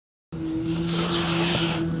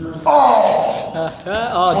Oh!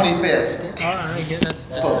 25th. Alright, good. That's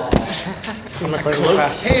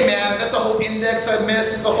Hey man, that's the whole index I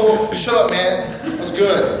missed. It's the whole. Shut up, man. That's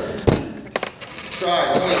good. Try.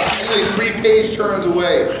 Only 3-page turns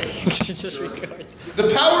away. Just record. The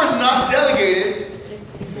power is not delegated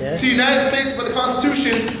Yeah. to the United States by the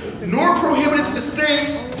Constitution, nor prohibited to the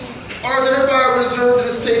states, are thereby reserved to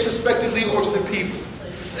the states respectively or to the people.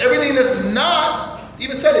 So everything that's not,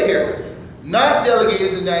 even said it here, not delegated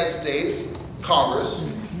to the United States,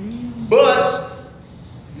 Congress, but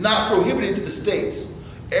not prohibited to the states.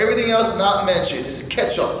 Everything else not mentioned is a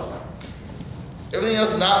catch-all. Everything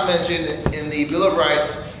else not mentioned in the Bill of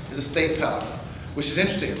Rights is a state power, which is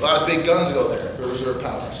interesting. A lot of big guns go there for reserve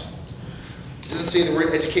powers. It doesn't say the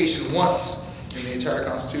word education once in the entire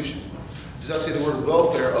Constitution. It does not say the word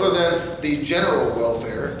welfare, other than the general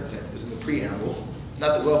welfare that is in the preamble.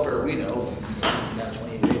 Not the welfare we know, not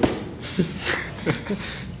 28 days.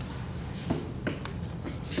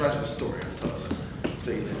 Which reminds me of a story, I'll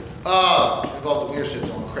tell you that. It involves the weird shit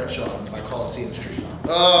on Crenshaw by Coliseum Street.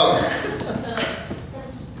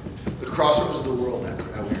 The crossroads of the world, that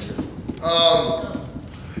weird shit.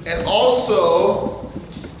 And also,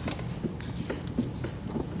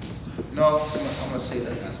 no, I'm gonna say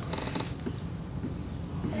that. That's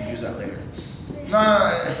use that later. No,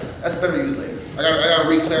 that's better used later. I gotta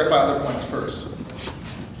re-clarify other points first.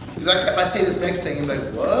 Because if I say this next thing, you're like,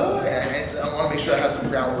 what? And I want to make sure I have some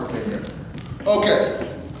groundwork laid there. Okay.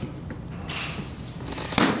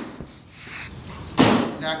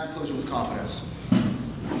 Now conclusion with confidence.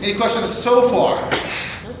 Any questions so far?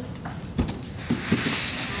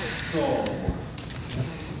 So,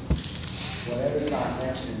 whatever is not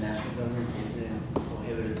mentioned in national government isn't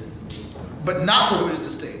prohibited to the state. But not prohibited to the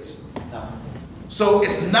states. No. So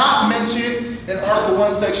it's not mentioned in Article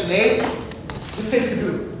 1, Section 8. The states can do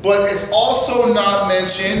it. But it's also not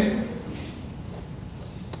mentioned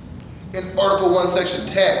in Article 1, Section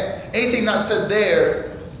 10. Anything not said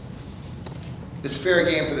there is fair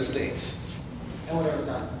game for the states. And whatever's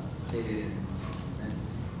not stated in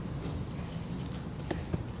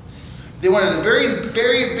They wanted a very,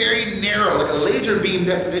 very, very narrow, like a laser beam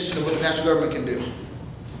definition of what the national government can do.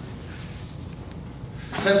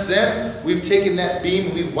 Since then, we've taken that beam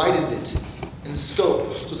and we've widened it in scope.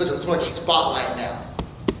 So it's more like a spotlight now.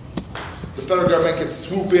 The federal government can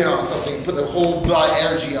swoop in on something and put a whole lot of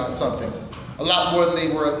energy on something. A lot more than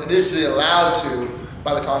they were initially allowed to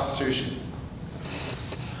by the Constitution.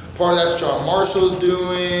 Part of that's John Marshall's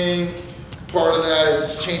doing. Part of that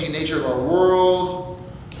is changing nature of our world.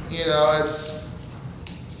 You know, it's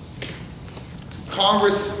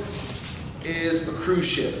Congress is a cruise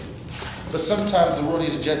ship, but sometimes the world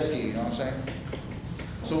needs a jet ski. You know what I'm saying?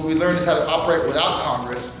 So what we learned is how to operate without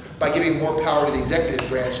Congress by giving more power to the executive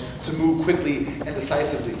branch to move quickly and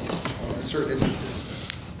decisively in certain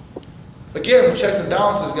instances. Again, with checks and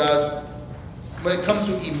balances, guys, when it comes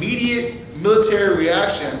to immediate military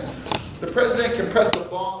reaction, the president can press the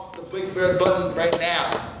big red button right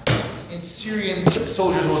now, and Syrian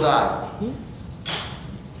soldiers will die.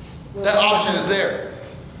 That option is there.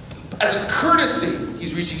 As a courtesy,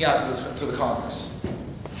 he's reaching out to the Congress.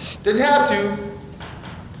 Didn't have to.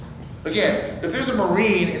 Again, if there's a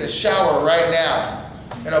Marine in a shower right now,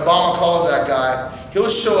 and Obama calls that guy, he'll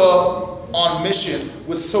show up on mission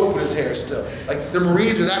with soap in his hair still. Like, the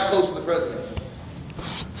Marines are that close to the president.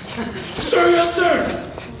 Sir, yes, sir.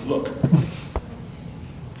 Look,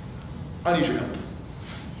 I need your help.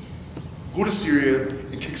 Go to Syria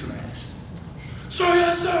and kick some ass. Sir,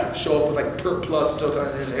 yes, sir. Show up with like Pert Plus still in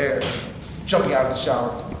his hair, jumping out of the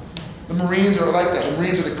shower. The Marines are like that. The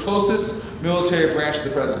Marines are the closest military branch to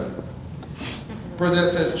the president. The president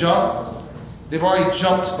says jump. They've already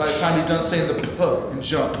jumped by the time he's done saying the P and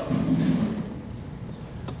jump.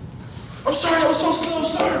 I'm sorry, that was so slow,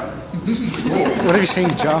 sir. What if you're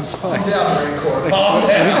saying jump? Calm down, Marine Corps. Calm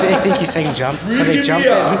down. They think he's saying jump, so they jump.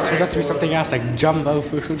 It turns out to be something else, like jumbo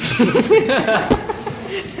food.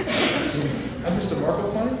 I'm Mr. Marco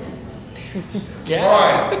funny? Yeah.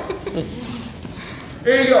 Alright.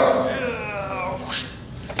 Here you go.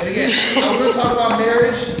 And again, I'm going to talk about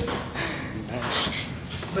marriage.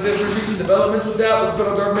 But there's been recent developments with that, with the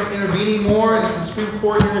federal government intervening more and the Supreme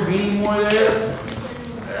Court intervening more there.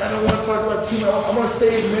 I don't want to talk about too much. I want to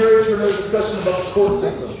save marriage for another discussion about the court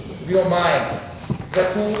system, if you don't mind. Is that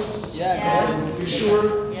cool? Yeah. You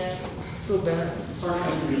sure? Yeah. I feel bad. Star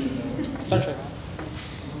Trek.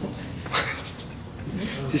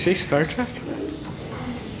 Did you say Star Trek?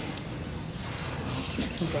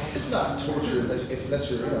 It's not torture unless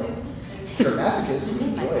you're, you're a masochist, you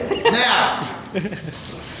enjoy it. Now,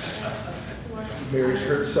 Marriage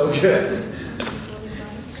hurts so good.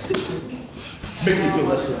 Make me feel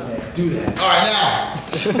less than a man. Do that. All right, now.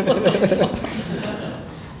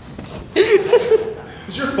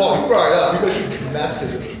 It's your fault. You brought it up. You bet you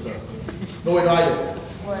masochism and stuff. No, wait, no, I did.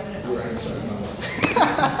 You're right. I'm sorry, it's not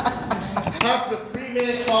right. Time for the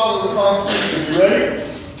three-man clause of the Constitution. You ready?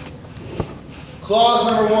 Clause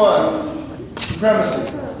number 1,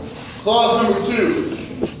 supremacy. Clause number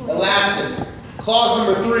 2, elastic. Clause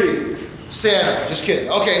number 3, Santa. Just kidding.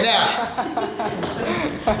 Okay, now.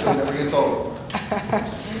 Joe never gets old.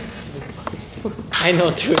 I know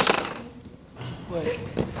too.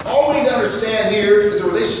 All we need to understand here is the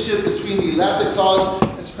relationship between the elastic clause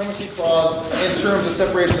and supremacy clause in terms of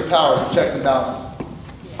separation of powers and checks and balances.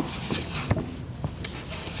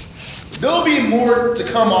 There'll be more to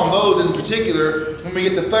come on those in particular when we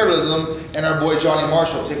get to federalism and our boy Johnny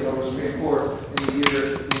Marshall taking over the Supreme Court in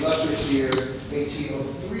the illustrious year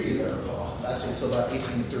 1803, as I recall, lasting until about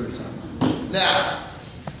 1830 something. Now,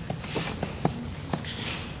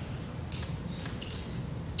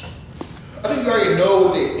 I think you already know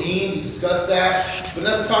what they mean, we discussed that, but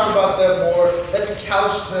let's talk about them more, let's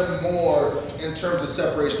couch them more in terms of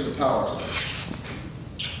separation of powers.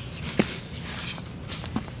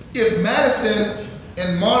 If Madison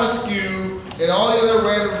and Montesquieu and all the other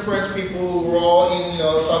random French people who were all,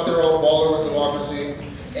 thought they were all baller with democracy,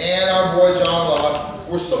 and our boy John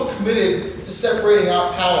Locke were so committed to separating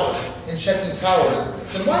out powers and checking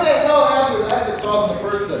powers, then why the hell have the elastic clause in the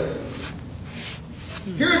first place?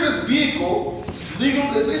 Here's this vehicle, it's legal,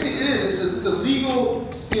 it's a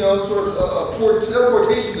legal, sort of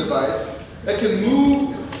teleportation device that can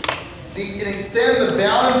move and extend the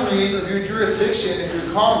boundaries of your jurisdiction and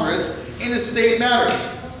your Congress into state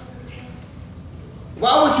matters.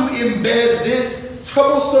 Why would you embed this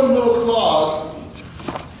troublesome little clause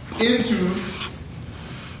into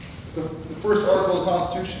the first article of the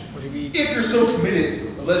Constitution? If you're so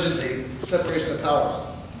committed, allegedly, to separation of powers.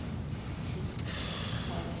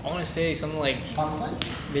 I want to say something like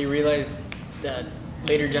they realized that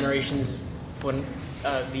later generations wouldn't,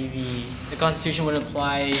 the Constitution wouldn't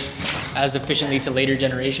apply as efficiently to later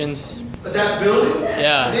generations. Adaptability?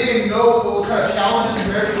 Yeah. They didn't know what kind of challenges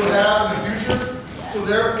America would have in the future, so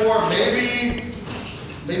therefore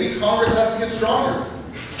maybe Congress has to get stronger.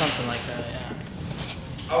 Something like that,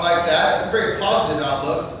 yeah. I like that. It's a very positive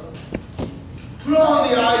outlook. Put on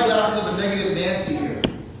the eyeglasses of a negative Nancy here.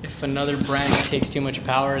 If another branch takes too much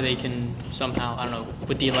power, they can somehow, I don't know,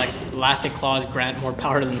 with the elastic clause, grant more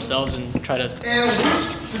power to themselves and try to... And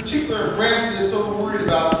which particular branch is so worried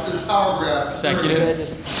about this power grab? Executive.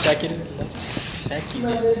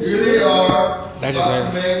 Here they are, about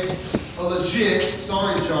to make a legit,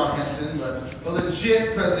 sorry John Henson, but a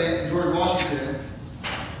legit president in George Washington.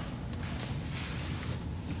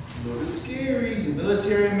 A little bit scary, he's a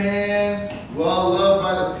military man, well loved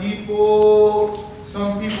by the people.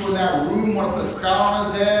 Some people in that room want to put a crown on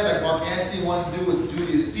his head, like Mark Antony wanted to do with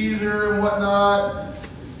Julius Caesar and whatnot.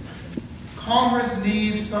 Congress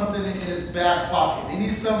needs something in its back pocket. They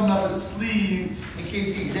need something up its sleeve in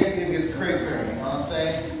case the executive gets cray-cray, you know what I'm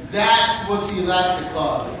saying? That's what the elastic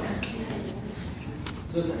clause is.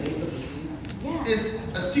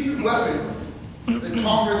 It's a secret weapon that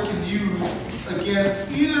Congress can use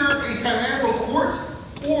against either a tyrannical court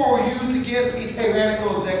or use against a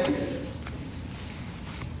tyrannical executive.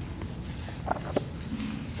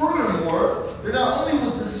 Furthermore, there not only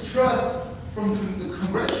was distrust from the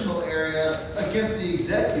congressional area against the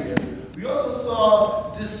executive, we also saw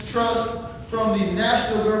distrust from the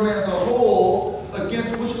national government as a whole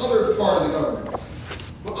against which other part of the government?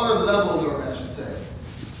 What other level of government, I should say?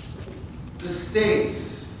 The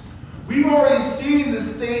states. We've already seen the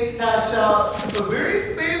states hash out a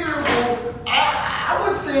very favorable, I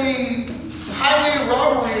would say, highway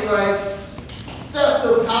robbery, like theft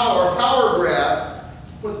of power grab,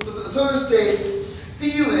 with the southern states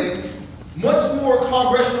stealing much more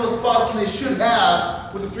congressional spots than they should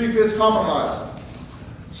have with the 3/5 compromise.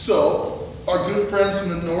 So, our good friends from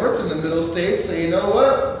the north and the middle states say, you know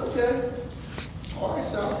what? Okay. All right,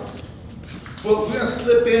 South. Well, we're going to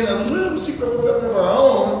slip in a little secret weapon of our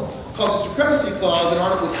own called the Supremacy Clause in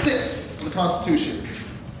Article 6 of the Constitution,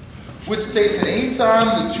 which states that any time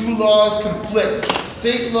the two laws conflict,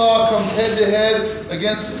 state law comes head to head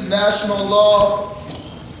against national law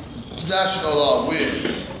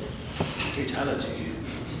wins. Fatality.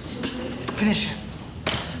 Finish it.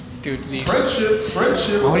 Dude, leave.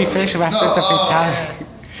 Friendship. Why would you finish him after it's a fatality?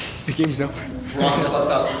 The game's over. Wrong to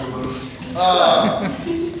bust out some balloons.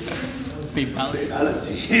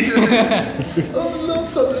 Fatality. Oh, love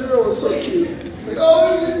Sub-Zero was so cute. Like, oh,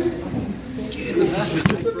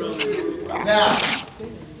 Now,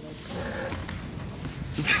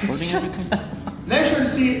 Recording everything? next you're going to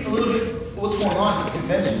see a little bit what's going on in this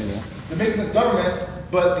convention. They're making this government,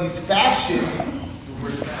 but these factions,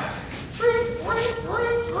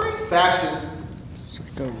 factions,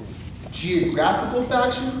 geographical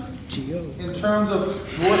faction, in terms of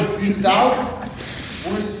north and south,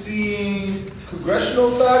 we're seeing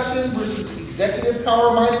congressional faction versus executive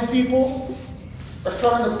power-minded people are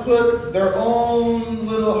trying to put their own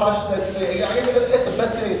little, how should I say, that's the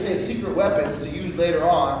best thing I can say, secret weapons to use later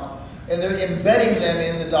on, and they're embedding them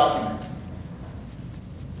in the document.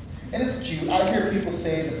 And it's cute. I hear people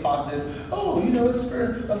say the positive, oh, you know, it's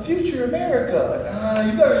for a future America.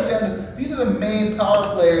 You gotta understand that these are the main power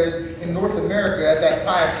players in North America at that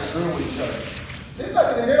time in this room with each other.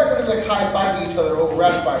 They're not gonna like high-fiving each other over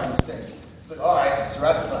ratifying this thing. It's like, all right, it's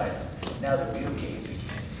ratified. Now the real game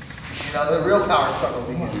begins. You know, the real power struggle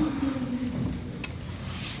begins.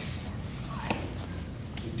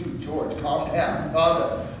 Dude, George, calm down.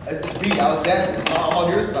 It's me, Alexander. I'm on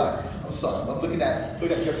your side. I'm sorry. I'm looking at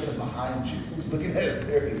Jefferson behind you. Looking at him.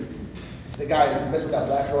 There he is. The guy who's messing with that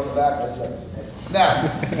black girl in the back, that's Jefferson. Now.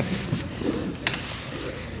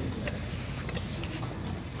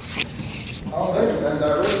 Oh, there you go.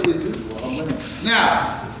 Diversity is beautiful.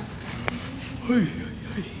 Now.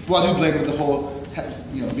 Well, I do blame it the whole,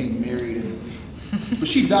 you know, being married. But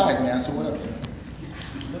she died, man, so whatever.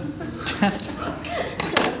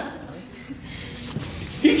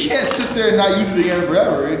 He can't sit there and not use it again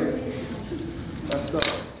forever, right? That's stuff.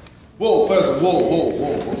 Whoa, person,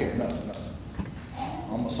 whoa. Okay, enough. I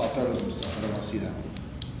almost saw federalism stuff. I don't want to see that.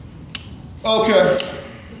 Okay.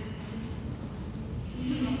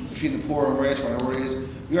 Between the poor and rich, minorities.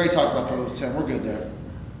 We already talked about Federalist 10. We're good there.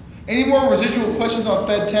 Any more residual questions on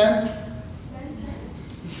Fed 10?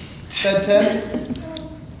 Fed 10?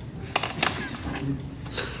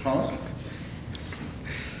 Promise?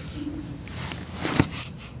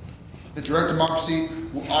 The direct democracy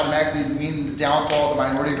will automatically mean the downfall of the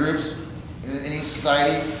minority groups in any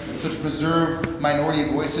society. So to preserve minority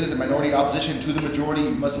voices and minority opposition to the majority,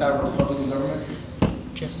 you must have a Republican government.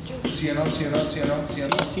 Just. CNO.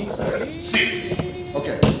 C.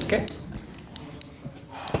 Okay.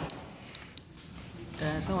 I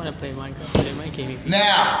want to play Minecraft, but it might give me.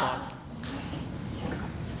 Now.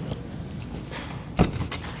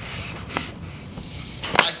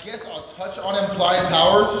 I guess I'll touch on implied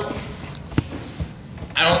powers.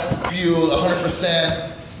 I don't feel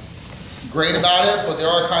 100% great about it, but there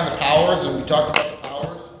are kind of powers, and we talked about the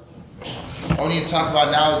powers. All we need to talk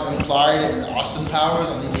about now is implied and Austin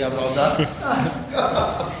powers. I think we have it all done.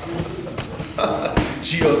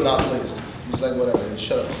 Gio's not pleased. He's like, whatever, then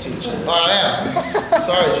shut up and teach. Oh, I am.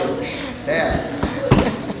 Sorry, Gio. Damn.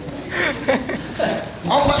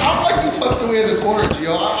 I'm like you tucked away in the corner,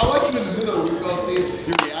 Gio. I like you in the middle where we all see your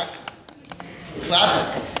reactions. Classic.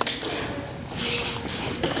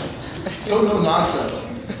 So no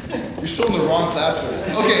nonsense. You're still in the wrong class for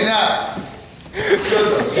that. Okay, now. It's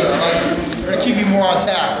good though. It's good. I like it. We're gonna keep you more on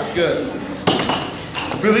task. That's good.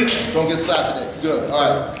 Really? Don't get slapped today. Good. All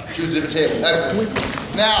right. Choose a different table. Excellent.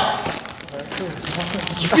 Now.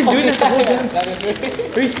 You've been doing it the whole time.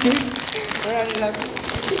 Are you serious?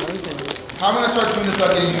 How am I gonna start doing this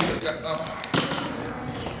without getting you?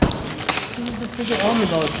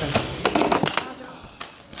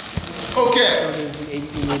 Okay.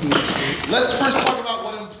 Let's first talk about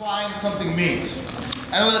what implying something means.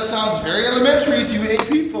 I know that sounds very elementary to you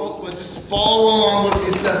AP folk, but just follow along with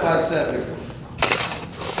me step by step here.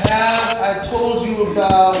 Have I told you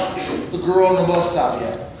about the girl on the bus stop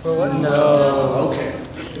yet? For what? No. Okay.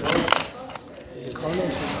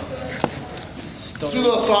 Let's do a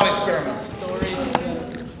little thought experiment.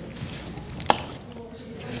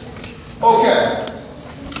 Okay.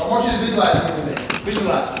 I want you to visualize something with me.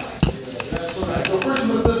 Visualize. So first you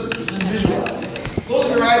must listen. Just visualize. Close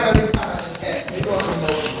your eyes by being kind of intense. Maybe on some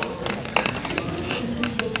emotion.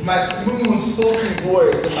 My smooth, sultry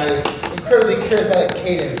voice and my incredibly charismatic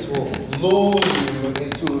cadence will lull you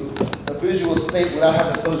into a visual state without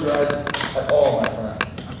having to close your eyes at all, my friend.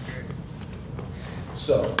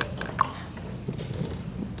 So,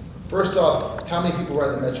 first off, how many people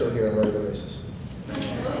ride the metro here on a regular basis?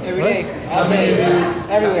 Every day, all day,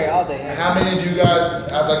 everywhere, all day. How many of you guys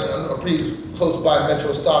have like a pretty close by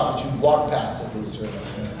metro stop that you walk past at least?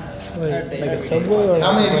 Like a subway or?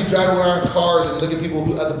 How many of you drive around in cars and look at people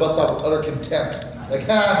who at the bus stop with utter contempt? Like,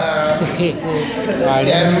 ha ha.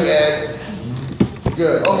 Damn you, Ed.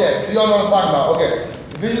 Good. Okay, so y'all know what I'm talking about. Okay.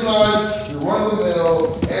 Visualize your run-of-the-mill,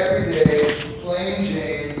 everyday, plain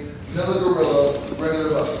Jane, vanilla gorilla, regular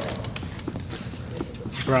bus stop.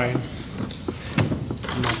 Brian.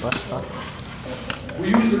 My bus stop. We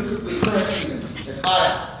use the current season. It's hot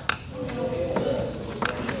out.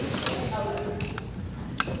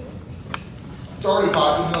 It's already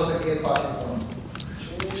hot, even though it's at 8 o'clock in the morning.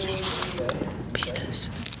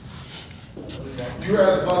 You're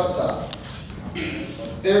at a bus stop.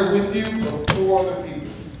 There with you are 4 other people.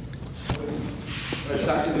 An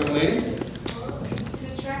attractive young lady?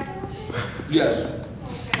 Yes.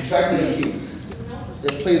 Attractive is key.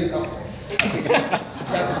 It plays.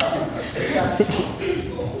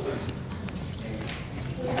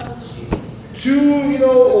 Two,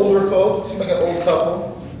 older folk. Seem like an old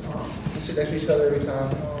couple. They sit next to each other every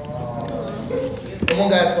time. And one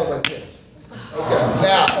guy smells like this. Okay,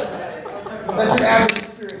 now, that's your average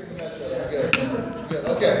experience in the metro. Good.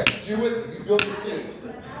 Okay, so you're with me. You built the city.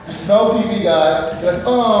 You smell PB guy. You're like,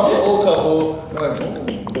 old couple. You're like,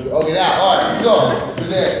 okay, now, all right, so you're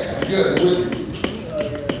there. Good. You're with me.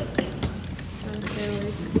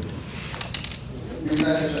 You're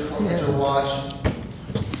at your watch.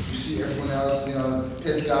 You see everyone else,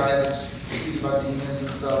 pissed guys like speak about demons and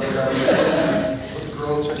stuff, whatever. But the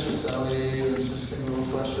girl checks her celly, and it's just getting a little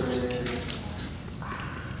frustrated.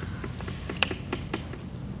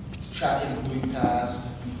 Traffic's moving past.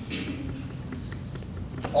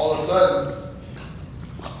 All of a sudden,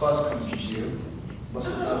 a bus comes into view. Bus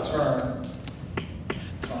is left turn,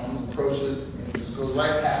 comes, approaches, and just goes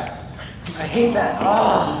right past. I hate that.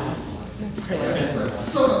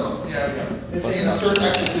 Son of them. Yeah. Insert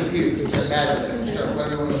expletive here. It's mad at them. Just gotta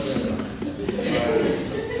let everyone else in.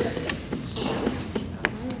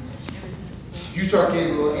 You start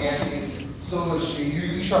getting a little antsy. So does she.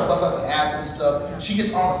 You start busting out the app and stuff. She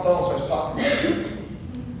gets on the phone, starts talking to you.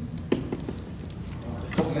 A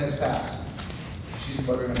couple minutes pass. She's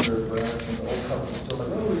muttering under her breath, and the old couple is still like,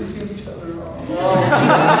 we just give each other wrong.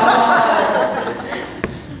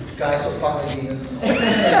 Guys still talking to demons.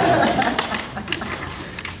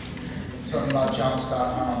 Something about John Scott, I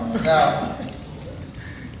don't know. Now,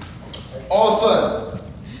 all of a sudden,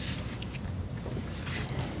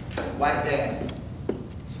 white man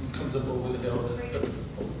comes up over the hill,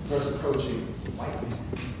 does approach you. White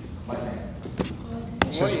man.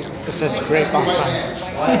 It says great on White time. man.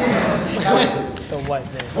 The white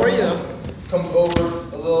man. Who are you? Comes over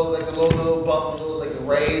a little bump, a little like a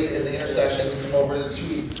raise in the intersection. Come over to the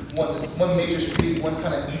street, one major street, one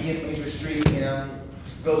kind of medium major street,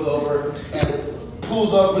 goes over and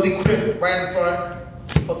pulls up really quick right in front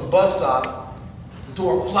of the bus stop. The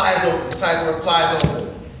door flies open, the side door flies open.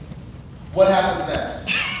 What happens next?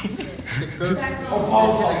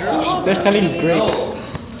 They're selling grapes.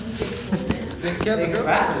 They killed the girl.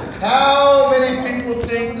 How many people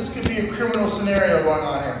think this could be a criminal scenario going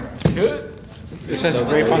on here? It says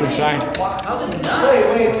grape on the sign.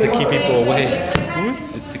 It's to keep people away.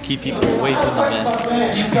 It's to keep people away from the men.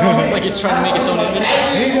 It's like it's trying to make its own image.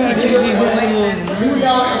 You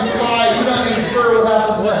now imply, you now infer what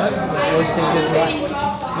happens next. No,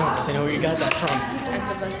 because I know where you got that from.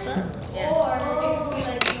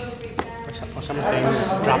 Or someone's being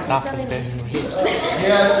dropped off and then here.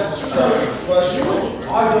 Yes, it's true. Question.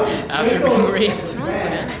 After being raped.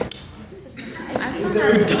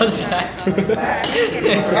 Who does that?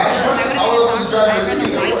 How else is the driver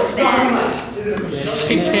speaking? It's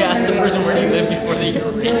like they asked the person where do you live before they get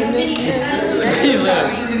raped. Where do you live?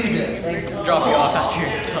 Drop you off after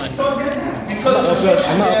you're done. Because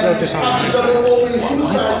I'm not upload this on.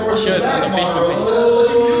 Should on the Facebook page.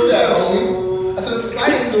 That's a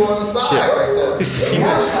sliding door on the side right there. This is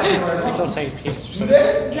penis. It's not saying penis or something.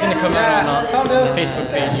 It's gonna come out on the Facebook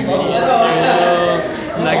page, you idiot.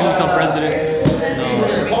 I'm not gonna become president.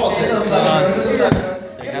 Politics.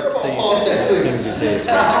 You have to say things you say.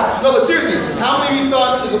 No, but seriously, how many of you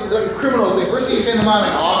thought it was a criminal thing? First thing you came to mind,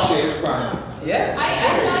 like, oh shit, it's a crime. Yes.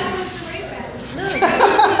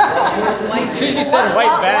 As soon as you said white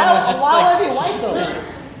van, I was just Why like, would it be white though?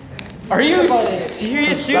 are you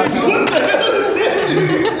serious, dude? Yeah,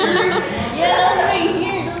 that's right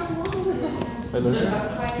here.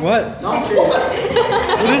 What?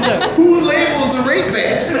 What is that? Who labeled the rape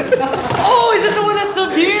ban? Oh, is it the one that's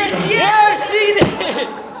up here? Yeah, I've seen it.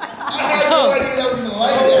 I had no idea that was even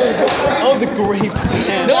like that. Oh, the grape.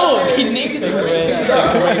 No, he named it the grape.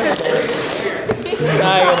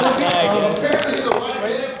 Apparently, it's a white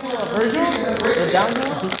man.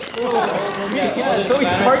 Yeah, it's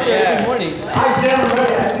always parked there every morning. Who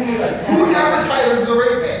advertises the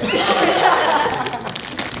rape ban?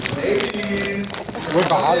 Ladies.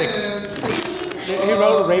 Workaholics. He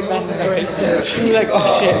wrote rape band. He's like,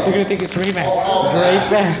 oh shit, we're gonna think it's rape band. Rape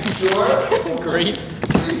band. Sure. Grape.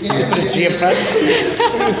 Put a G in front.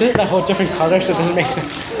 It's just a whole different color, so it doesn't make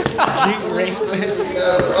sense. G rape.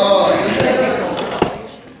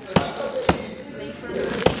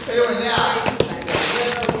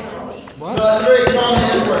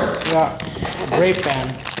 rape ban.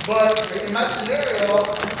 But in my scenario,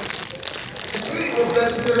 it's really what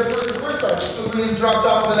best considered the first time. Just so really dropped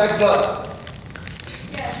off on the next bus.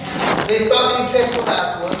 They thought they'd catch the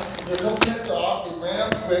last one. They're no minutes off. They ran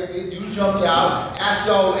up quick. They jumped out. Asked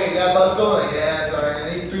y'all, hey, that bus going? Yeah, sorry.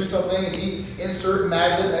 And he threw something and he inserted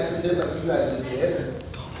magnet exited like you guys just did.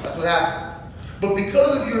 That's what happened. But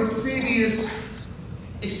because of your previous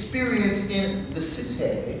experience in the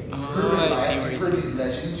city, you heard these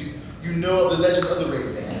legends, you know of the legend of the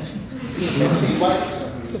rape band.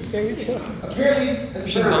 Apparently,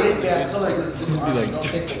 that's a very rape band color because this one don't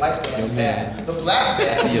think the white band is bad. The black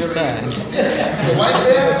band. See your side. The white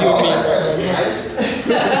band? Oh, that band is nice.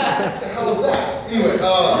 What the hell is that? Anyway,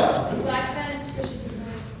 Black man is suspicious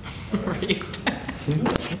of Rape.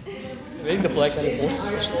 I think the black man is more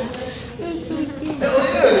suspicious.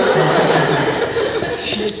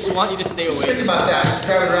 She just want you to stay just away. think about that. Just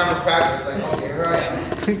driving around for practice, like, okay, here I am.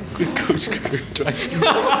 With Coach Kirk driving.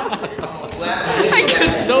 I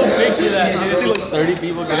could so picture that, You dude. see like 30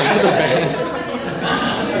 people get out of the van.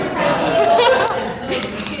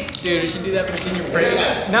 Dude, we should do that for senior break.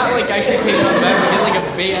 Not like actually pay it on back, but get like a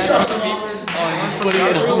big ass piece of paper. Just putting it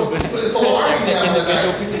on the van. Put his whole army down there.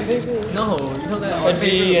 No, you know that. A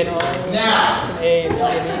G and Now, A.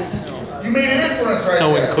 you made an inference right No,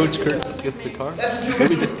 when there. Coach Kirk gets the car, That's what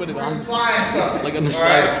we just put it on implying something. like on the All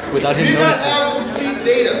side right? without You him did not noticing. have complete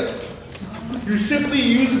data. You simply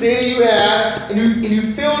used the data you had, and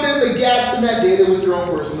you filled in the gaps in that data with your own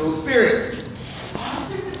personal experience.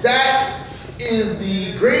 That is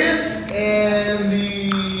the greatest and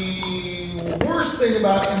the worst thing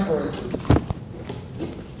about inferences.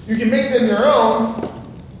 You can make them your own,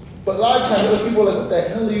 but a lot of times other people are like, what the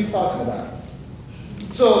hell are you talking about?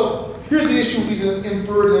 So here's the issue with these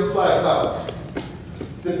inferred and implied powers.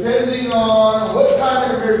 Depending on what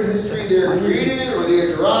time in American history they're created or they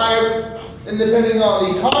are derived, and depending on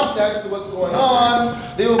the context of what's going on,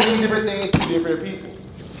 they will mean different things to different people.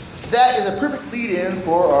 That is a perfect lead-in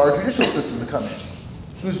for our judicial system to come in,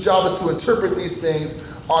 whose job is to interpret these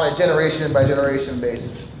things on a generation by generation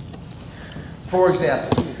basis. For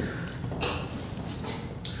example,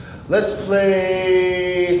 let's play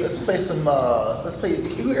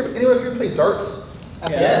anyone here play darts?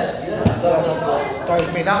 Yes. I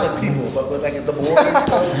mean, not with people, but with like the board and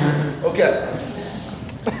stuff. Okay.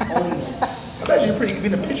 I imagine you're pretty,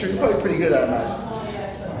 in the picture, you're probably pretty good at it, I imagine.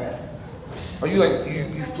 Are you like,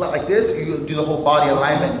 you flat like this, or you do the whole body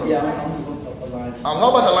alignment? Yeah, I'm aligned. How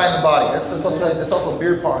about the alignment body? That's also a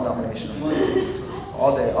beer pong domination.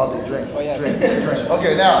 All day, drink. Drink.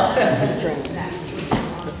 Okay, now.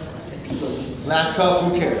 Last cup,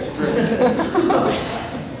 who cares?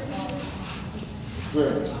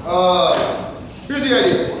 Drink. Here's the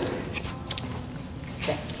idea.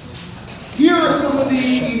 Here are some of the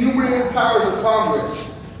enumerated powers of Congress.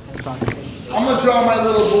 I'm going to draw my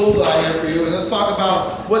little bullseye here for you, and let's talk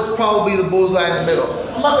about what's probably the bullseye in the middle.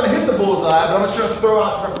 I'm not going to hit the bullseye, but I'm just going to throw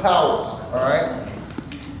out different powers, all right?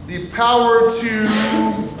 The power to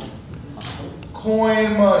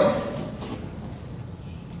coin money.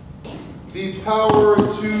 The power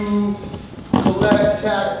to collect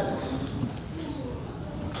taxes.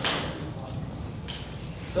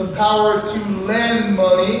 The power to lend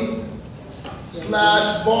money /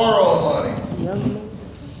 borrow money.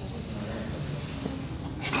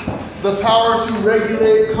 The power to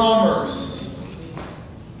regulate commerce.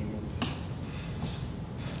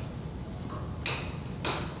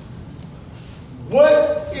 What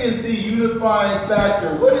is the unifying factor?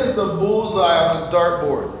 What is the bullseye on this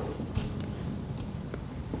dartboard?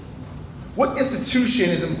 What institution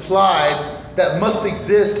is implied that must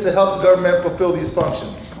exist to help the government fulfill these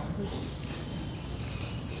functions?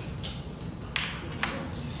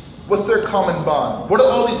 What's their common bond? What do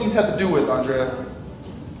all these things have to do with, Andrea?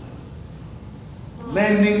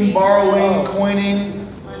 Lending, borrowing, coining.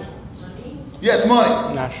 Yes,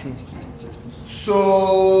 money. National. So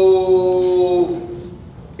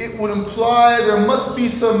it would imply there must be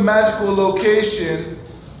some magical location,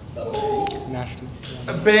 National.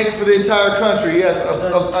 a bank for the entire country. Yes, a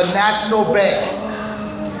national bank.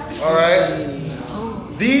 All right.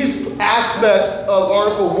 These aspects of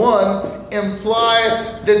Article 1 imply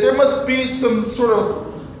that there must be some sort of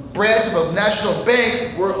branch of a national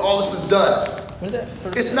bank where all this is done.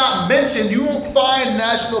 It's not mentioned. You won't find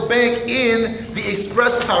national bank in the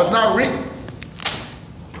express power. It's not written.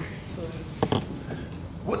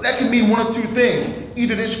 Well, that can mean one of two things.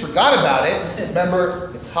 Either they just forgot about it. Remember,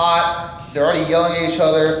 it's hot. They're already yelling at each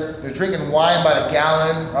other. They're drinking wine by the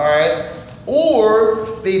gallon. All right. or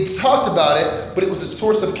they talked about it, but it was a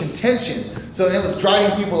source of contention. So it was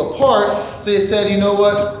driving people apart. So they said, you know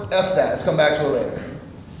what? F that. Let's come back to it later.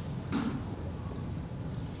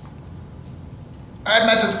 I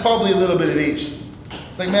imagine it's probably a little bit of each.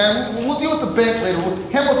 It's like, man, we'll deal with the bank later.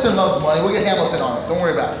 Hamilton loves money. We'll get Hamilton on it. Don't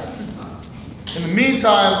worry about it. In the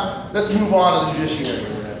meantime, let's move on to the judiciary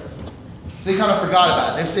or whatever. So they kind of forgot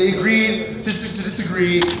about it. If they agreed to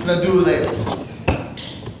disagree, and they'll do it later.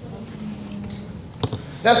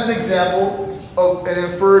 That's an example of an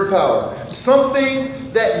inferred power. Something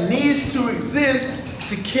that needs to exist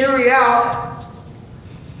to carry out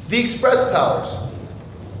the express powers.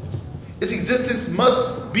 Its existence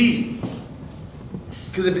must be.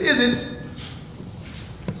 Because if it isn't,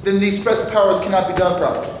 then the express powers cannot be done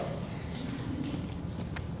properly.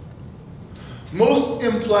 Most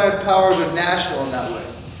implied powers are national in that way.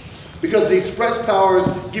 Because the express powers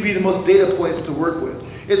give you the most data points to work with.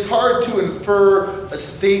 It's hard to infer a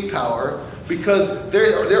state power because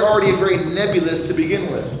they're already very nebulous to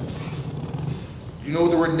begin with. Do you know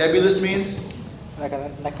what the word nebulous means? Like a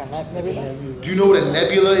nebula? Do you know what a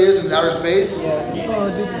nebula is in outer space? Yes. Oh,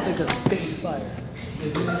 dude, it's like a space fire.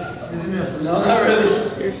 No, not really.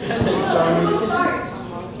 Space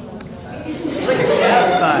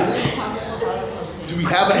fire. Do we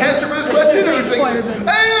have an answer for this question? Or is it like,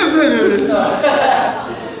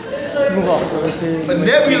 Move on. So it's a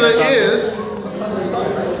nebula is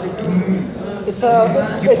It's a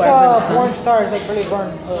foreign star. It's like really born.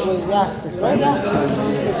 Yeah. It's right. Yeah. It's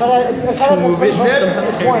not a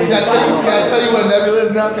foreign. Can I tell you what a nebula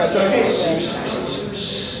is now? Can I tell you?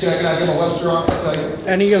 Can I get my Webster on? Can I tell you?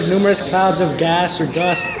 any of numerous clouds of gas or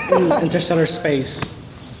dust in interstellar space.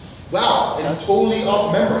 Wow, and it's totally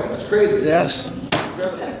off memory. That's crazy. Yes.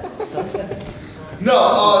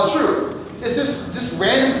 No, it's true. It's just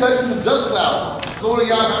random collections of dust clouds floating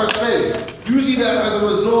out in outer space. Usually that as a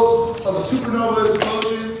result of a supernova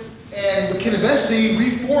explosion and can eventually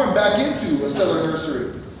reform back into a stellar nursery.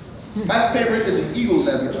 My favorite is the Eagle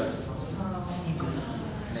Nebula.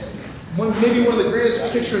 Maybe one of the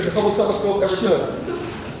greatest pictures the Hubble telescope ever took.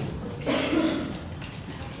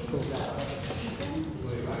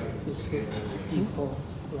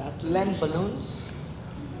 Land balloons.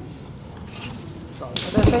 What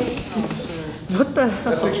did I say? What the That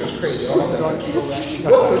hell? picture is crazy. I love that picture.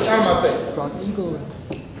 What the out of my face? Drawn eagle.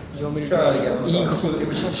 You want me to Try draw that again. I'm sorry. Let's do the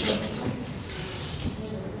image.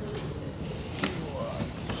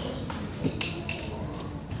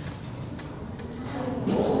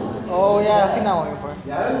 Oh yeah, I think that one before.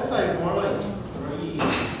 Yeah, it looks like more like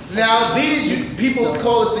Now these people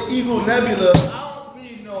call this the Eagle Nebula. I don't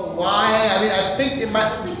really know why. I mean, I think it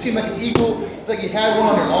might seem like an eagle. It's like you had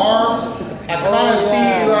one on your arm. I kind of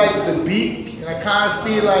see like the beak, and I kind of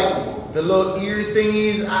see like the little ear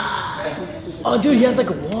thingies. Oh, dude, he has like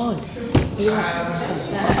a wand. I feel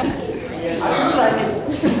like it's.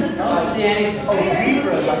 I don't see any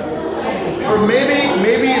Libra like this. Or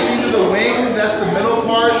maybe these are the wings. That's the middle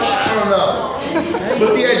part. I don't know.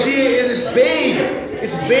 But the idea is it's vague.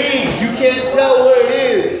 It's vague. You can't tell what it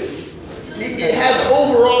is. It has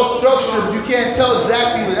overall structure, but you can't tell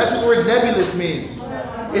exactly. That's what the word nebulous means.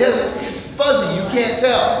 It's fuzzy. You can't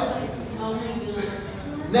tell.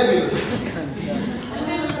 Nebulous.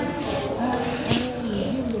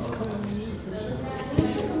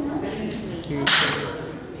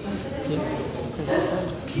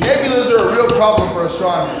 Nebulas are a real problem for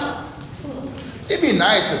astronomers. It'd be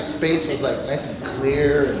nice if space was like nice and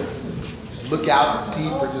clear and just look out and see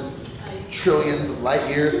for just trillions of light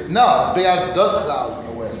years. No, it's big ass dust clouds in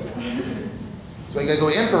the way. So you gotta go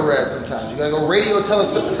infrared sometimes. You gotta go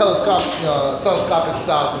telescopic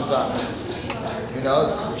style sometimes. You know,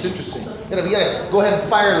 it's interesting. You gotta go ahead and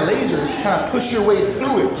fire lasers, kind of push your way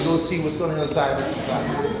through it to go see what's going on the other side of it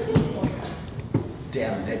sometimes.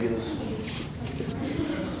 Damn nebulas.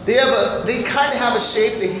 They kind of have a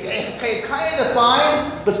shape. They kind of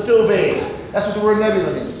defined, but still vague. That's what the word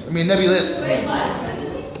nebula means. I mean, nebulous means.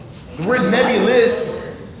 The word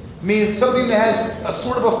nebulous means something that has a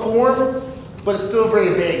sort of a form, but it's still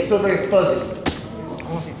very vague, still very fuzzy.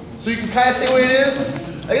 So you can kind of say what it is.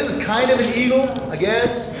 I guess it's kind of an eagle, I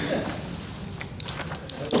guess.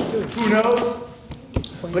 Who knows?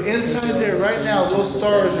 But inside there, right now, those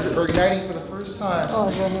stars are igniting for the first time. Oh,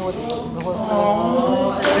 I don't know what the whole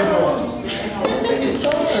Baby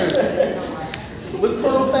stars with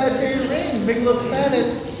protoplanetary rings, making little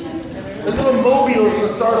planets, the little mobiles for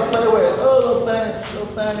the star to play with. Oh, little planet,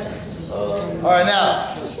 little planet. Oh. All right, now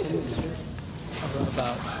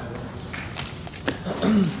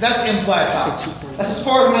that's implied power. That's as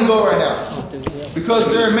far as I'm going to go right now,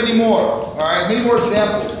 because there are many more. All right, many more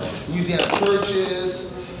examples. Louisiana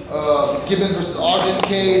Purchase, Gibbons versus Ogden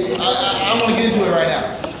case. I don't want to get into it right now.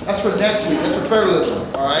 That's for next week. That's for federalism.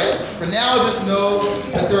 All right. For now, just know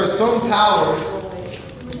that there are some powers.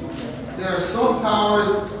 There are some powers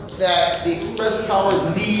that the express powers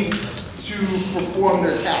need to perform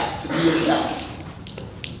their tasks, to do their tasks.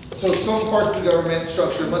 So some parts of the government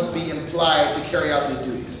structure must be implied to carry out these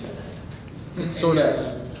duties. Sort of.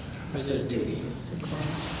 Yes.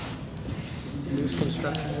 Loose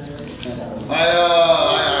construction.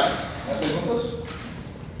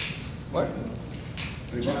 What?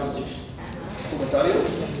 Comentarios?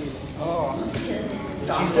 Oh.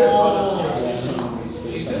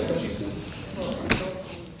 Chistes.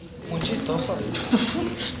 Muy chistoso.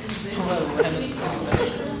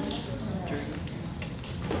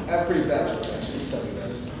 I have pretty bad jokes, actually. Let me tell you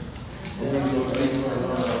guys. We're gonna go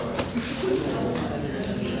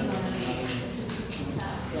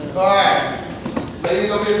all right. Ladies,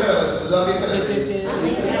 don't be offended. Don't be offended.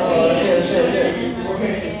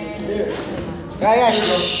 Yeah.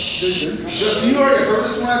 Just you already heard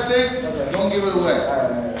this one, I think. Don't give it away.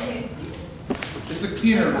 It's a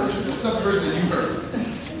cleaner version. It's not the version that you heard.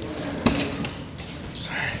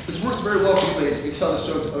 This works very well for ladies. You tell this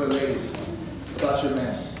joke to other ladies about your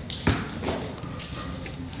man.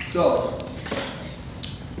 So,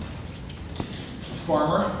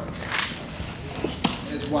 farmer and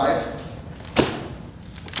his wife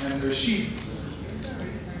and their sheep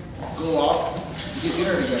go off to get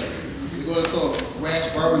dinner together. They go to this little ranch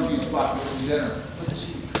barbecue spot to get some dinner.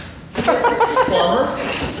 It's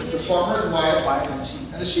the farmer's wife,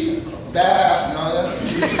 and the sheep. Bad, you know that?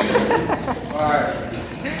 Alright.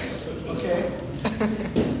 Okay.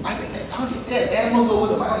 Animals go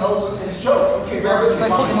with them. I don't know, it's a joke. Okay, bear with me.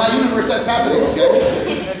 In my universe, that's happening, okay?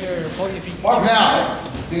 Now,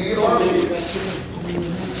 do you get over it?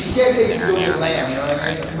 You can't take it to your lamb, you know what I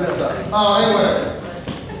mean? This stuff. Anyway.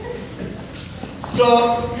 So,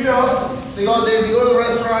 you know, they go to the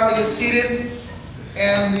restaurant, they get seated,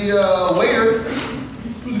 and the waiter,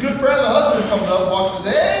 who's a good friend of the husband, comes up, walks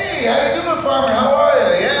in, hey, how you doing, farmer? How are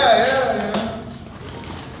you? Yeah.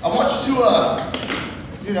 I want you to,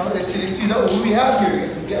 you know, they see, oh, what do we have here? We got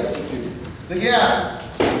some guests with you. He's like, yeah.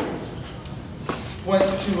 Points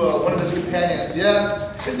to one of his companions. Yeah,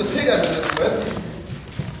 it's the pig I've been living with.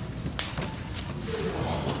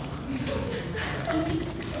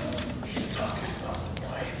 He's talking about the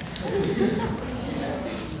wife.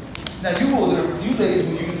 Now you ladies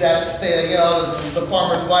will use that to say, you know, the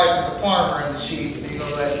farmer's wife and the farmer and the sheep. And you go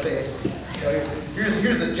ahead and say, you know, here's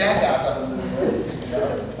the jackass I've been living with. You know,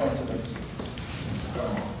 point to them.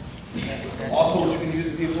 Also, what you can use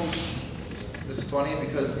to people. It's funny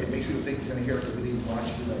because it makes people think you're gonna hear a really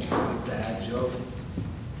raunchy, like really bad joke.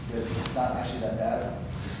 Because it's not actually that bad.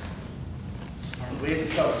 We have to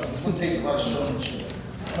sell it. This one takes a lot of showmanship.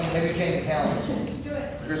 Maybe you can't even handle this one. Do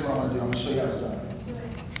it. Here's what I'm gonna do. I'm gonna show you how it's done. Do it.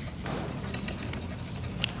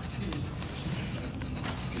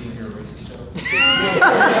 He's gonna hear a racist joke.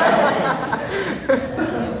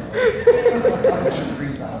 That's your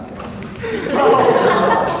green sign.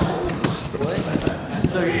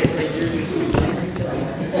 So you're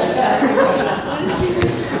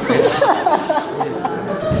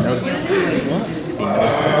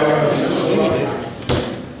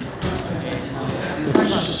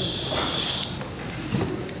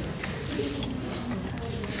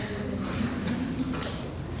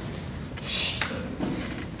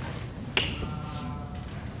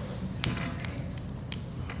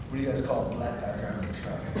What do you guys call a black guy driving a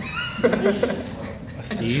truck? A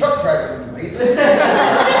truck driver is racist?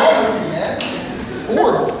 It's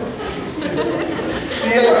horrible.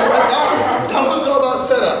 See, that one's all about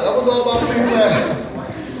setup. That one's all about pre-planning.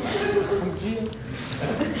 You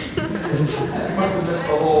must have missed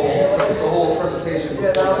the whole presentation.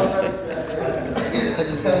 It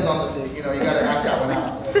depends on this, you know, you gotta act that one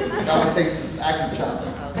out. That one takes some acting chops.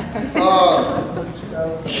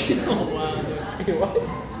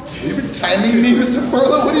 You've been timing me, Mr.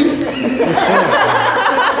 Perla? What are you?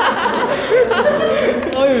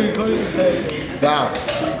 Wow.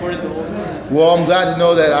 Well, I'm glad to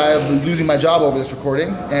know that I am losing my job over this recording,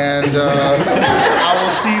 and I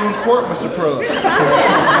will see you in court, Mr. Perla.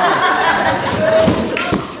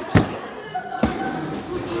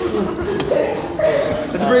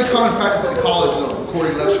 It's a very common practice at college, though,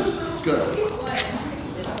 recording lectures. It's good.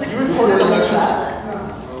 You recorded the lectures.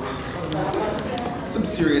 Some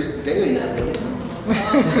serious data you have.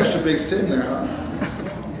 Extra big sin there, huh?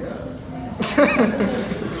 Yeah.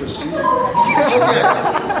 That's what she said. Okay.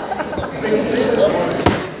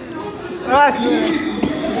 Ah, sí.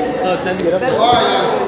 All right, guys.